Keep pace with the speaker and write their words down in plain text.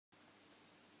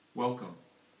Welcome.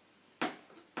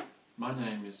 My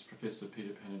name is Professor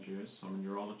Peter Panegyres. I'm a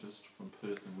neurologist from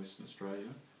Perth in Western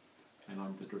Australia, and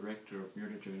I'm the Director of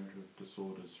Neurodegenerative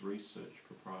Disorders Research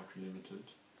Proprietary Limited,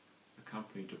 a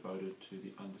company devoted to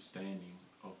the understanding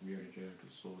of neurodegenerative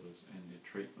disorders and their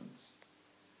treatments.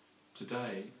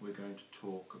 Today we're going to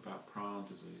talk about prion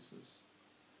diseases.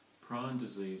 Prion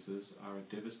diseases are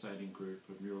a devastating group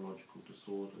of neurological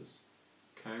disorders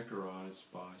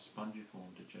characterized by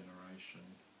spongiform degeneration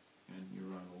and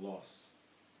neuronal loss.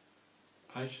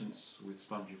 Patients with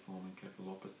spongiform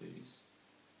encephalopathies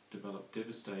develop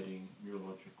devastating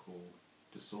neurological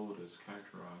disorders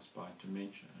characterized by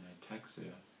dementia and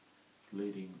ataxia,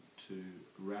 leading to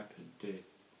rapid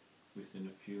death within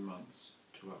a few months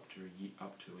to up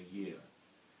to a year.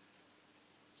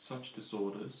 Such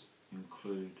disorders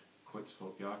include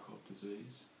Creutzfeldt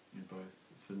disease in both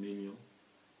familial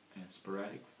and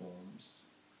sporadic forms,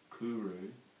 Kuru,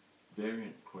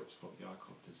 variant Creutzfeldt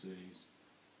disease,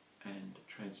 and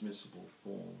transmissible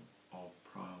form of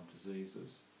prion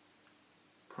diseases.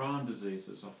 Prion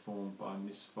diseases are formed by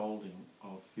misfolding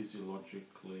of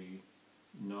physiologically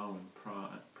known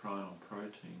prion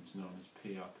proteins known as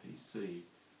PrPSc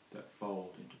that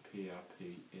fold into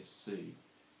PrPSc. It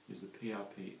is the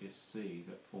PrPSc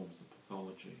that forms the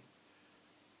pathology.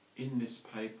 In this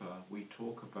paper we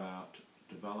talk about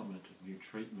development of new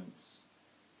treatments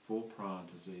for prion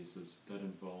diseases that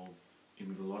involve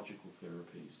immunological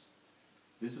therapies.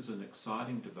 This is an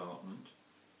exciting development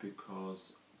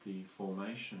because the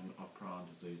formation of prion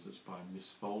diseases by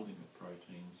misfolding of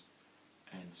proteins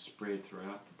and spread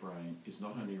throughout the brain is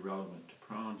not only relevant to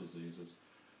prion diseases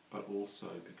but also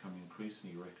becoming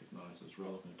increasingly recognised as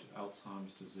relevant to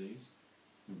Alzheimer's disease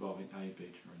involving A,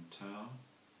 beta and tau,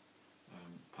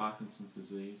 Parkinson's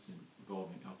disease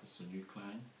involving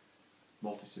alpha-synuclein,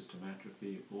 multisystem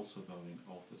atrophy also involving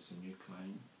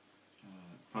alpha-synuclein,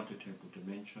 frontotemporal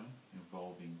dementia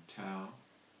involving tau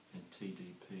and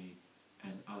TDP,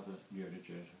 and other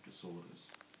neurodegenerative disorders.